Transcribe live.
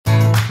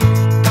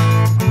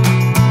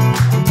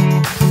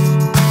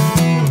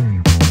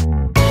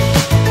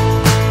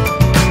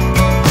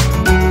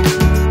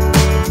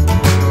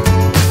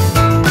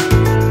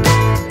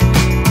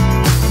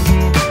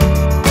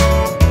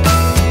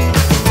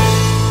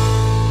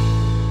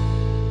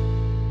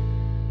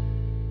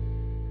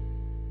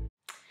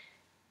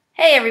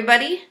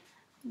everybody,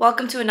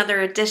 welcome to another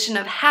edition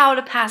of How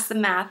to Pass the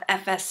Math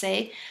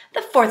FSA, the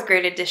 4th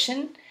grade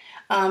edition.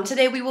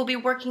 Today we will be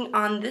working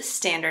on this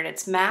standard.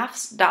 It's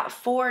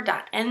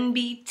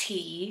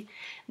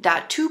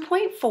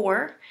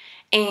maths.4.nbt.2.4,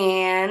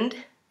 and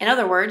in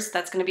other words,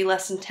 that's going to be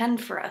lesson 10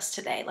 for us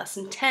today.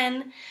 Lesson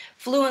 10,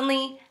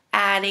 fluently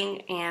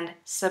adding and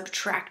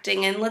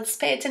subtracting. And let's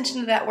pay attention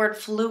to that word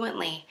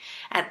fluently.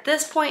 At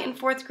this point in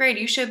 4th grade,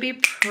 you should be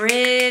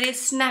pretty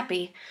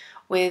snappy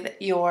with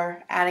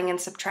your adding and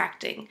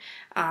subtracting.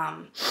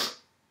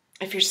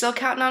 If you're still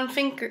counting on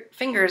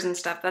fingers and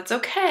stuff, that's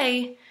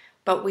okay,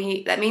 but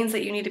that means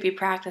that you need to be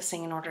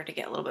practicing in order to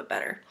get a little bit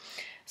better.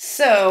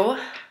 So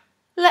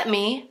let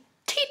me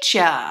teach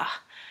ya.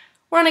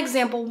 We're on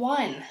example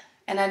 1.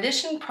 An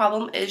addition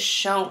problem is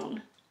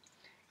shown.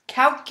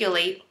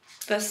 Calculate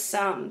the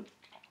sum.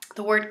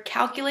 The word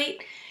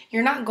calculate,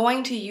 you're not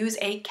going to use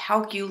a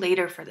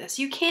calculator for this.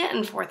 You can't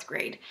in 4th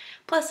grade.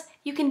 Plus,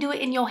 you can do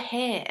it in your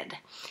head.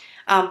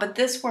 But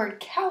this word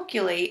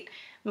calculate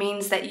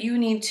means that you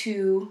need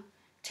to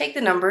take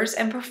the numbers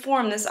and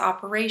perform this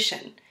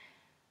operation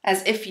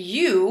as if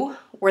you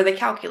were the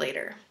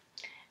calculator.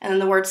 And then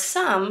the word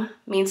sum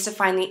means to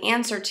find the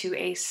answer to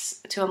a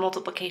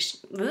multiplication,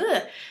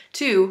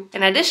 to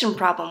an addition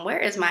problem. Where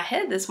is my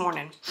head this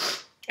morning?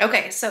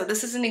 Okay, so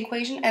this is an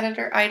equation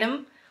editor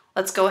item.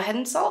 Let's go ahead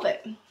and solve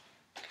it. All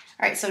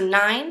right, so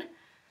 9,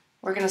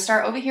 we're going to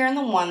start over here in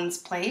the ones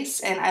place,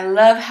 and I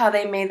love how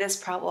they made this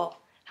problem.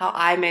 How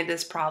I made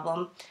this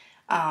problem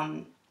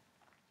line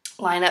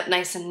up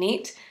nice and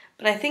neat,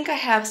 but I think I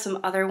have some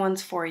other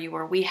ones for you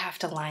where we have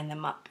to line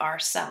them up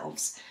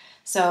ourselves.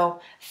 So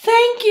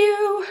thank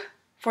you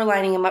for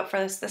lining them up for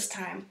us this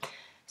time.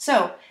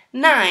 So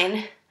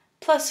 9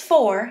 plus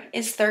 4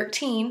 is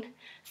 13.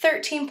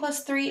 13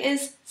 plus 3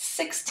 is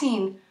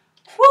 16.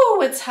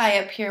 Woo, it's high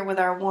up here with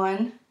our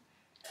 1.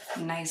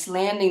 Nice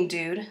landing,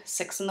 dude.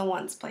 6 in the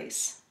ones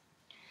place.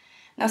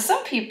 Now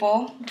some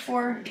people,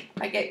 before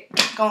I get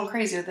going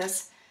crazy with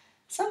this,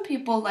 some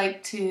people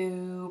like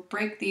to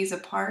break these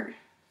apart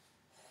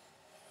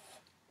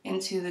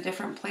into the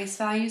different place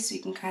values so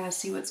you can kind of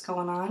see what's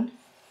going on.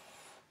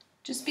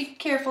 Just be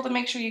careful to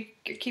make sure you're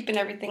keeping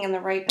everything in the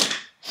right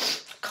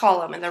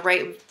column, in the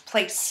right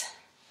place.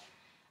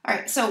 All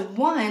right, so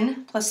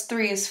 1 plus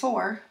 3 is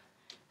 4.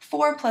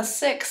 4 plus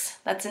 6,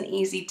 that's an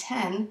easy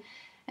 10.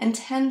 And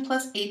 10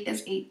 plus 8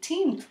 is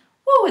 18.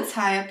 Woo, it's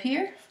high up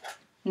here.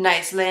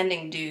 Nice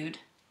landing, dude.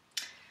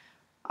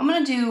 I'm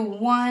going to do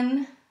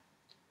 1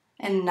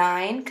 and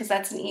 9 because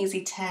that's an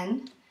easy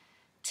 10.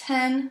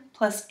 10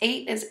 plus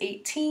 8 is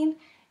 18.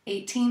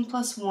 18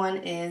 plus 1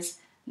 is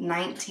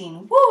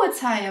 19. Woo, it's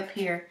high up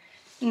here.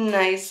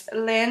 Nice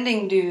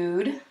landing,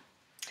 dude. I'm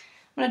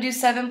going to do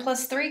 7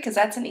 plus 3 because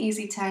that's an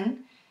easy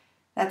 10.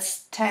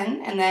 That's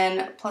 10. And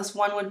then plus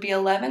 1 would be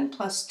 11.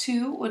 Plus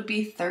 2 would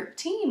be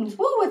 13.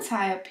 Woo, it's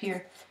high up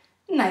here.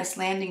 Nice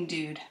landing,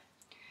 dude.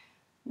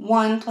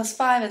 1 plus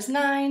 5 is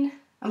 9.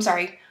 I'm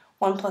sorry,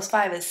 1 plus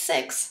 5 is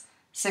 6.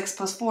 6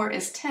 plus 4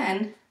 is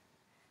 10.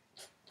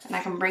 And I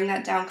can bring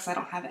that down because I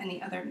don't have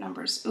any other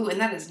numbers. Ooh, and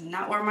that is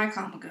not where my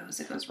comma goes.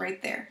 It goes right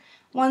there.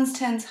 Ones,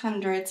 tens,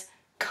 hundreds,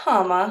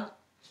 comma,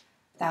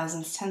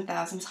 thousands,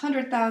 10,000s,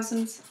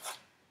 100,000s.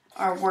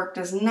 Our work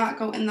does not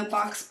go in the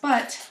box,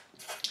 but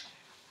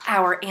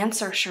our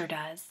answer sure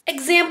does.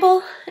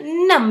 Example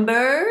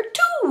number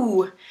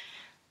 2.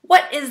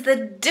 What is the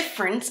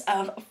difference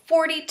of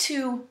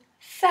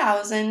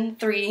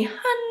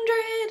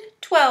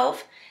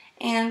 42,312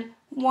 and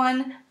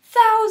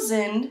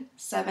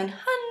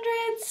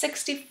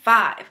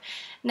 1,765?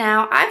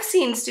 Now, I've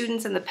seen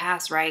students in the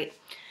past write,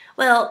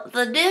 well,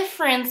 the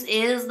difference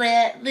is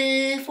that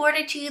the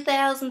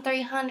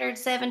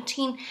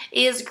 42,317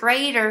 is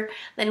greater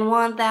than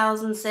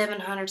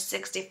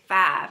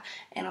 1,765.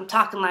 And I'm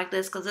talking like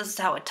this because this is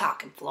how we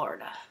talk in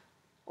Florida.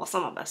 Well,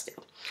 some of us do.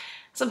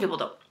 Some people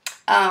don't.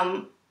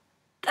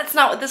 That's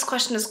not what this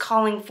question is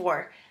calling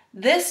for.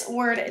 This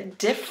word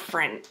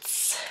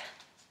difference,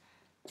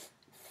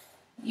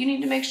 you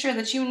need to make sure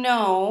that you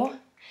know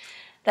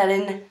that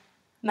in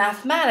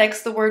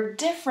mathematics, the word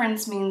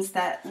difference means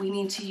that we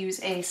need to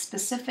use a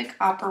specific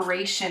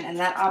operation, and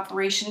that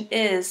operation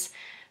is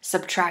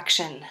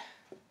subtraction.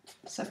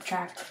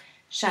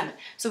 Subtraction.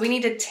 So we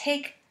need to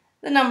take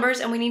the numbers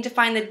and we need to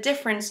find the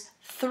difference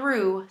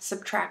through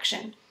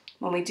subtraction.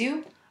 When we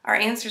do, our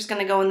answer is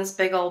going to go in this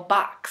big old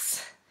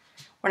box.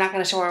 We're not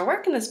going to show our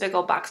work in this big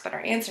old box, but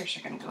our answers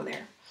are going to go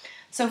there.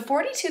 So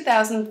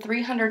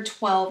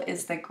 42,312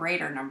 is the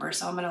greater number,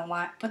 so I'm going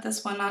to put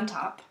this one on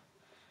top.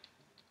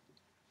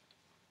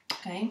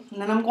 Okay,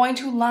 and then I'm going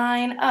to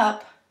line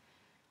up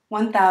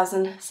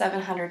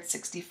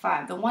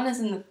 1,765. The 1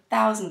 is in the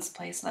thousands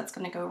place, so that's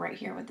going to go right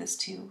here with this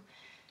 2,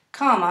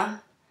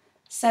 comma,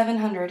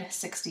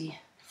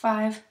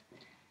 765,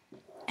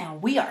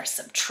 and we are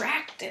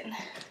subtracting.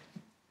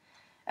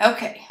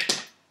 Okay,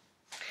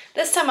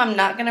 this time I'm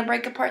not going to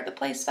break apart the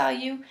place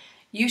value.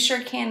 You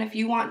sure can if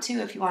you want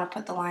to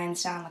put the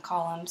lines down the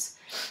columns,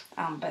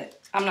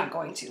 but I'm not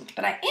going to.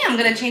 But I am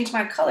going to change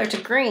my color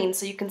to green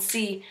so you can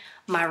see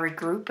my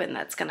regrouping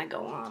that's going to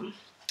go on.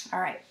 All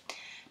right,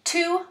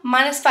 2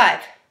 minus 5.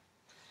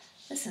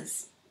 This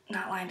is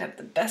not lined up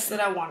the best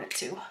that I want it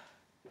to.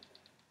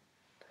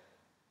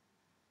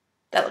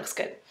 That looks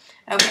good.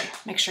 Okay,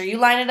 make sure you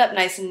line it up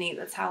nice and neat.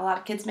 That's how a lot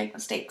of kids make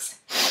mistakes.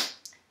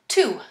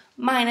 2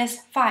 minus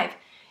 5.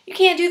 You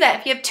can't do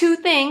that. If you have 2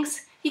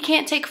 things, you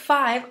can't take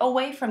 5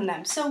 away from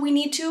them. So we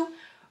need to,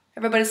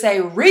 everybody say,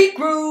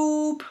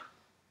 regroup.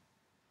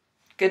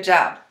 Good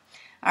job.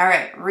 All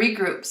right,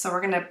 regroup. So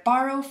we're going to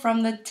borrow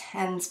from the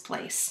tens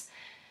place.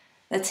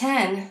 The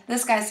 10,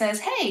 this guy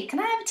says, hey, can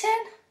I have a 10?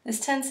 This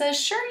 10 says,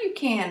 sure you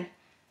can.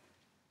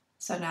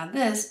 So now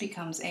this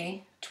becomes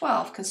a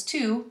 12 because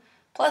 2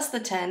 plus the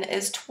 10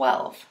 is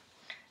 12.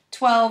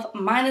 12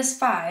 minus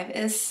 5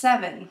 is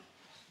 7.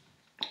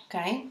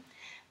 Okay,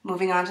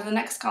 moving on to the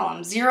next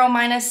column. 0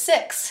 minus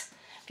 6.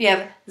 If you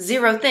have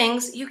 0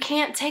 things, you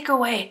can't take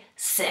away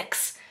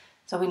 6.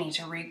 So we need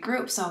to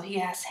regroup. So he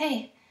asks,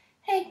 hey,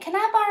 can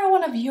I borrow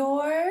one of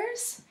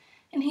yours?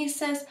 And he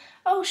says,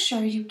 oh,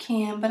 sure you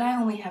can, but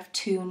I only have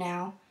 2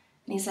 now.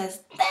 And he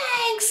says,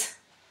 thanks.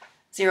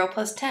 0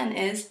 plus 10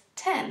 is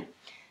 10.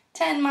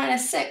 10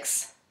 minus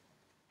 6,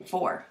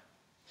 4.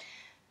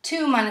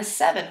 2 minus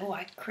 7. Oh,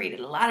 I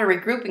created a lot of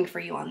regrouping for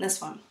you on this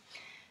one.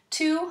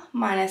 2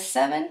 minus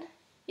 7.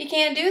 You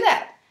can't do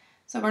that.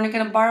 So we're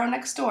going to borrow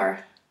next door.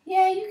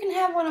 Yeah, you can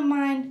have one of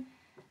mine.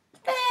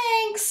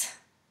 Thanks.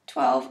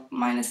 12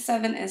 minus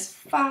 7 is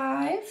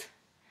 5.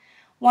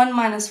 1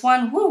 minus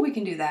 1. Woo, we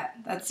can do that.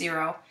 That's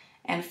 0.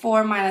 And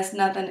 4 minus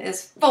nothing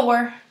is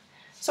 4.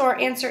 So our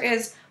answer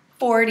is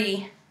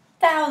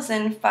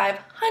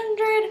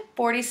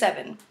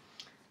 40,547.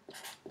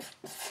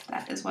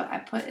 That is what I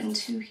put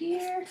into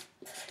here.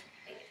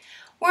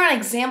 We're on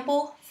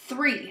example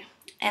 3.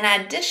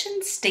 An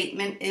addition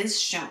statement is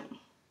shown.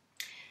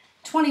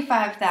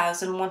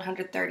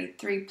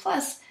 25,133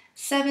 plus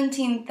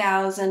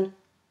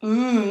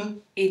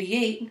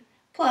 17,088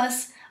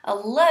 plus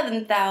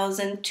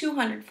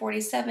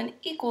 11,247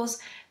 equals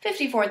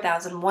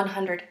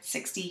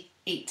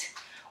 54,168.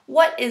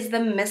 What is the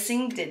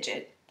missing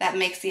digit that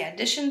makes the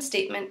addition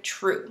statement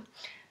true?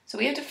 So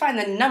we have to find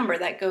the number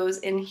that goes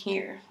in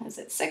here. Is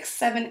it 6,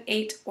 7,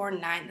 8, or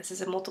 9? This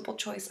is a multiple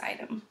choice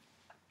item.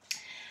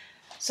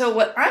 So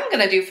what I'm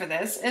going to do for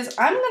this is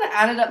I'm going to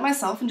add it up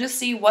myself and just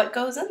see what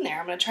goes in there.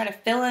 I'm going to try to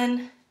fill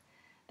in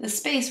the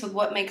space with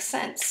what makes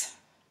sense.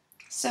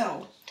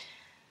 So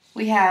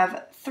we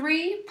have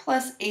 3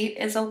 plus 8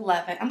 is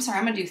 11. I'm sorry,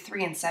 I'm going to do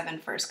 3 and 7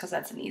 first because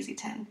that's an easy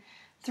 10.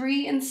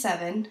 3 and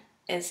 7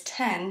 is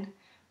 10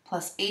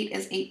 plus 8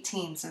 is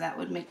 18. So that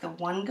would make the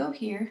 1 go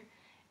here.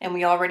 And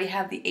we already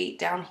have the 8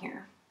 down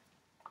here.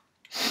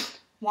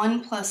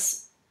 1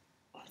 plus,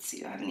 let's see,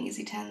 do I have any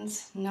easy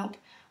 10s? Nope.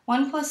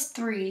 1 plus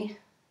 3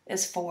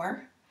 is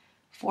 4.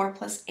 4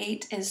 plus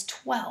 8 is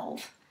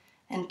 12.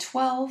 And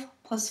 12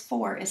 plus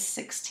 4 is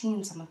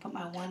 16. So I'm going to put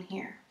my 1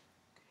 here.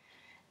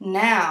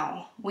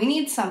 Now, we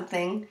need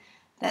something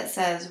that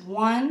says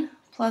 1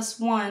 plus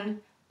 1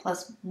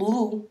 plus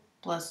blue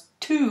plus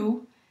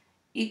 2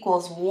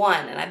 equals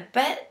 1. And I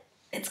bet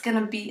it's going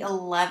to be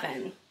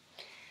 11.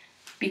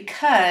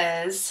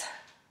 Because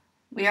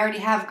we already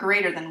have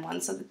greater than 1,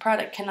 so the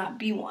product cannot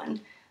be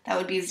 1. That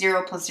would be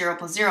 0 plus 0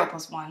 plus 0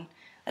 plus 1.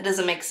 That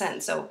doesn't make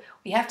sense. So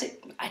we have to,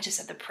 I just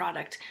said the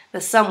product,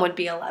 the sum would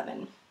be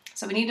 11.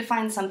 So we need to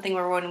find something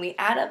where when we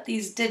add up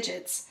these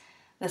digits,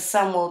 the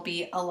sum will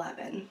be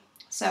 11.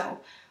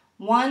 So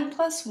 1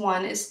 plus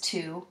 1 is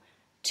 2.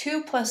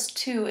 2 plus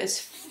 2 is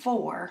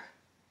 4.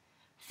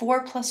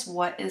 4 plus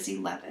what is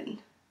 11?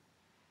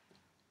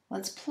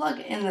 Let's plug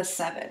in the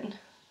 7.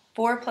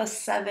 4 plus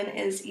 7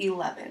 is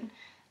 11.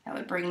 That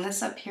would bring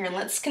this up here.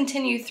 Let's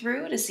continue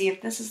through to see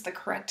if this is the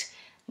correct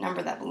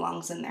number that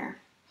belongs in there.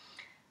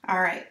 All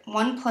right,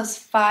 1 plus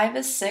 5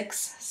 is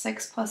 6.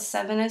 6 plus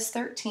 7 is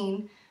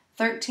 13.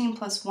 13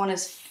 plus 1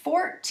 is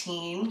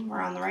 14.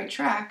 We're on the right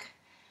track.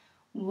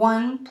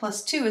 1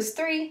 plus 2 is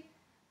 3.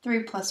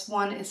 3 plus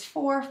 1 is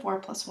 4. 4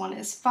 plus 1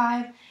 is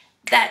 5.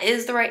 That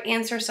is the right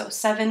answer, so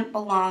 7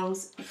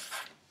 belongs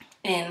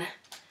in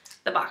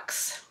the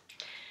box.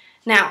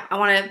 Now, I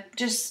want to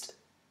just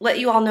let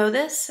you all know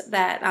this,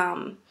 that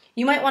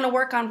you might want to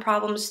work on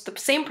problems, the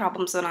same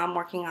problems that I'm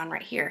working on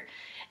right here.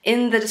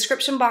 In the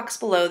description box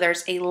below,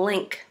 there's a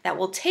link that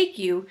will take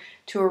you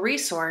to a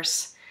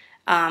resource.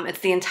 It's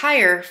the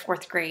entire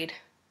 4th grade,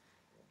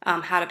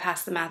 how to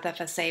pass the Math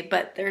FSA,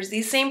 but there's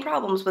these same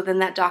problems within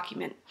that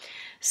document.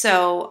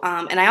 So,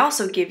 and I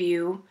also give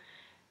you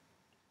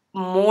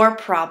more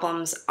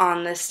problems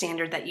on this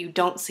standard that you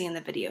don't see in the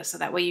video, so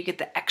that way you get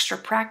the extra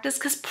practice,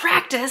 because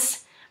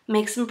practice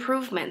makes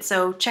improvement.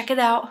 So check it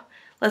out.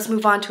 Let's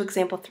move on to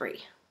example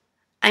 3.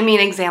 I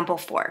mean example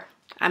 4.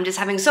 I'm just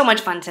having so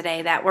much fun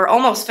today that we're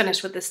almost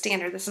finished with this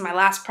standard. This is my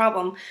last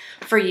problem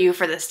for you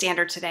for this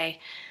standard today.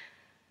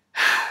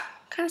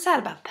 Kind of sad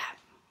about that,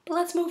 but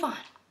let's move on.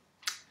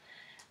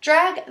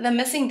 Drag the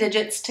missing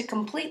digits to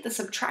complete the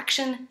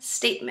subtraction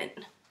statement.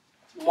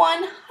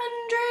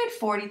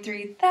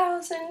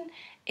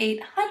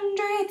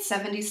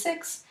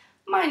 143,876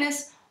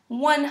 minus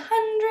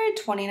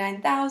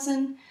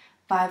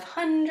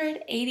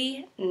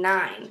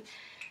 129,589.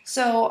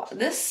 So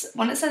this,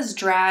 when it says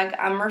drag,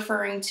 I'm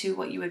referring to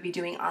what you would be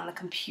doing on the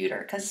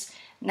computer, because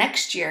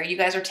next year you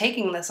guys are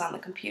taking this on the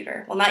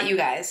computer. Well, not you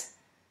guys.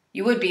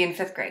 You would be in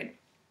 5th grade,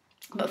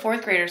 but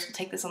 4th graders will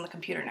take this on the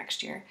computer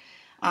next year.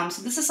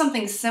 So this is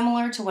something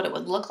similar to what it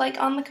would look like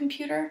on the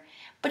computer,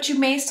 but you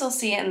may still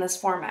see it in this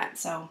format.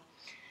 So,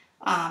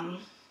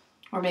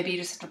 or maybe you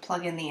just have to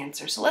plug in the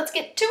answer. So let's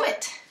get to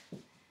it.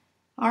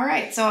 All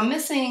right, so I'm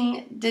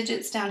missing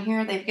digits down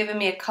here. They've given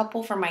me a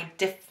couple for my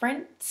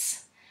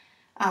difference.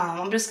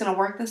 I'm just gonna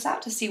work this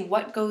out to see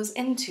what goes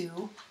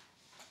into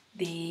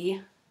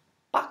the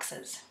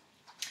boxes.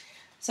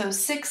 So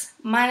 6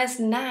 minus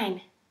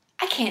 9.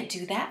 I can't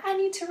do that. I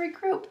need to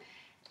regroup.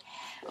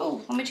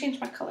 Oh, let me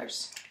change my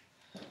colors.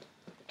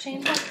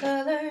 Change my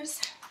colors.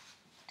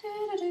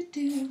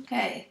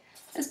 Okay,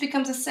 this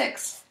becomes a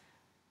 6,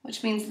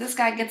 which means this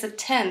guy gets a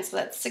 10, so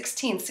that's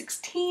 16.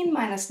 16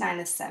 minus 9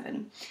 is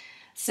 7.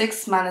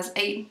 6 minus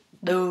 8,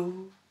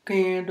 no,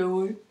 can't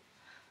do it.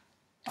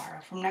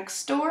 Borrow from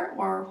next door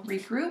or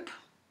regroup.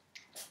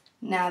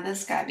 Now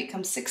this guy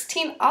becomes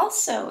 16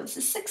 also. It's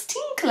a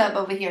 16 club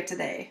over here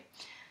today.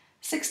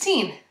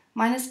 16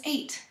 minus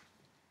 8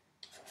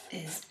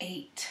 is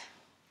 8.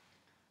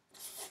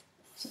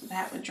 So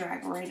that would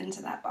drag right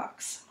into that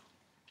box.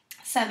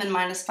 7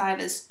 minus 5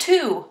 is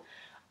 2.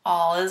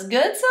 All is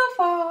good so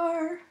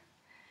far.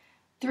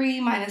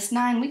 3 minus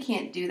 9, we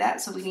can't do that,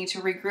 so we need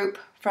to regroup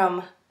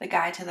from the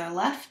guy to the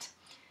left.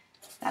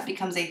 That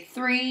becomes a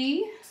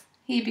 3.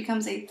 He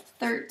becomes a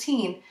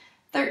 13.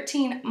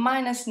 13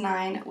 minus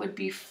 9 would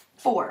be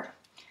 4.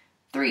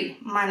 3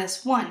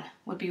 minus 1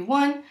 would be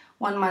 1.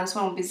 1 minus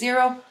 1 would be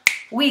 0.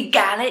 We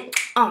got it.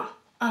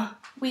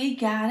 We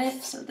got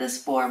it. So this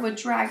 4 would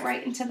drag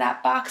right into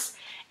that box.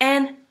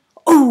 And,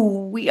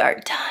 ooh, we are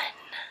done.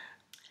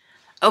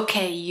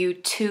 Okay,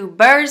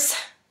 YouTubers.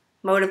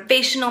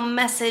 Motivational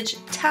message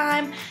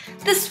time.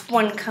 This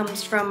one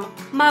comes from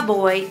my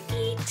boy,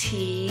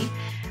 E.T.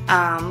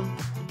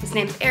 His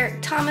name's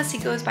Eric Thomas. He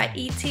goes by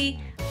E.T.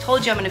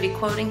 Told you I'm going to be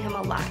quoting him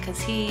a lot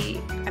because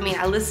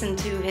I listen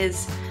to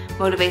his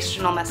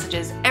motivational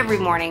messages every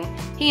morning.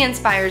 He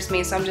inspires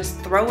me, so I'm just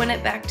throwing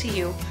it back to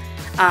you.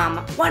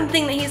 One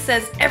thing that he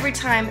says every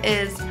time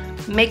is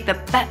make the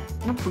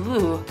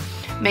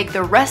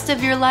rest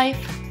of your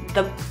life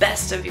the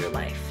best of your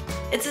life.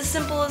 It's as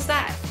simple as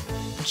that.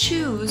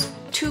 Choose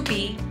to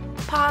be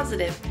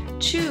positive.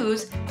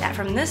 Choose that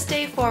from this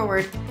day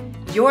forward,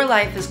 your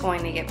life is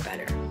going to get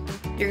better.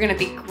 You're going to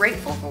be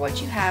grateful for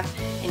what you have,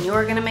 and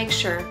you're going to make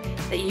sure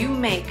that you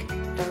make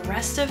the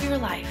rest of your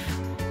life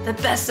the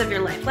best of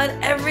your life. Let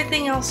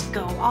everything else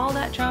go. All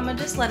that drama,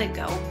 just let it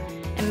go.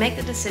 And make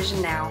the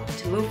decision now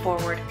to move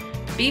forward.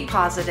 Be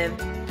positive.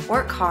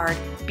 Work hard.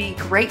 Be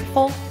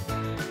grateful.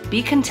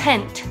 Be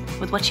content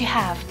with what you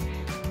have.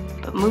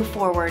 But move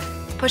forward.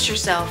 Push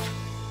yourself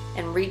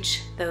and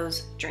reach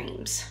those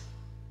dreams.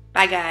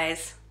 Bye,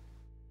 guys.